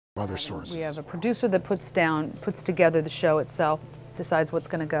Other sources. We have a producer that puts together the show itself, decides what's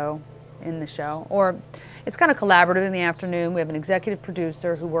going to go in the show. Or it's kind of collaborative in the afternoon. We have an executive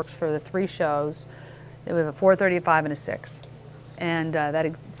producer who works for the 3 shows. We have a 4:30, a 5, and a 6.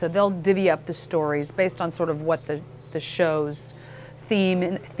 And so they'll divvy up the stories based on sort of what the show's theme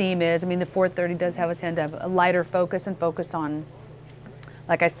is. I mean, the 4:30 does tend to have a lighter focus and focus on,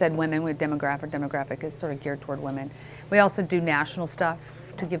 like I said, women with demographic is sort of geared toward women. We also do national stuff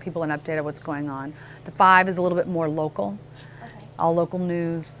to give people an update of what's going on. The 5 is a little bit more local, all local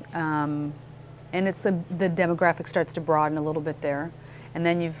news, and the demographic starts to broaden a little bit there. And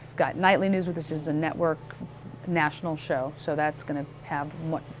then you've got nightly news, which is a network national show, so that's going to have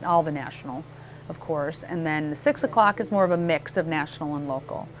all the national, of course. And then the 6 o'clock is more of a mix of national and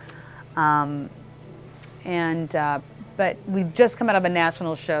local. But we've just come out of a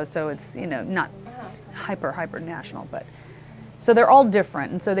national show, so it's not hyper national, but so they're all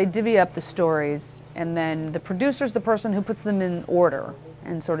different, and so they divvy up the stories, and then the producer's the person who puts them in order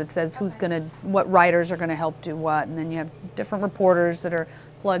and sort of says what writers are gonna help do what, and then you have different reporters that are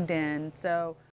plugged in. So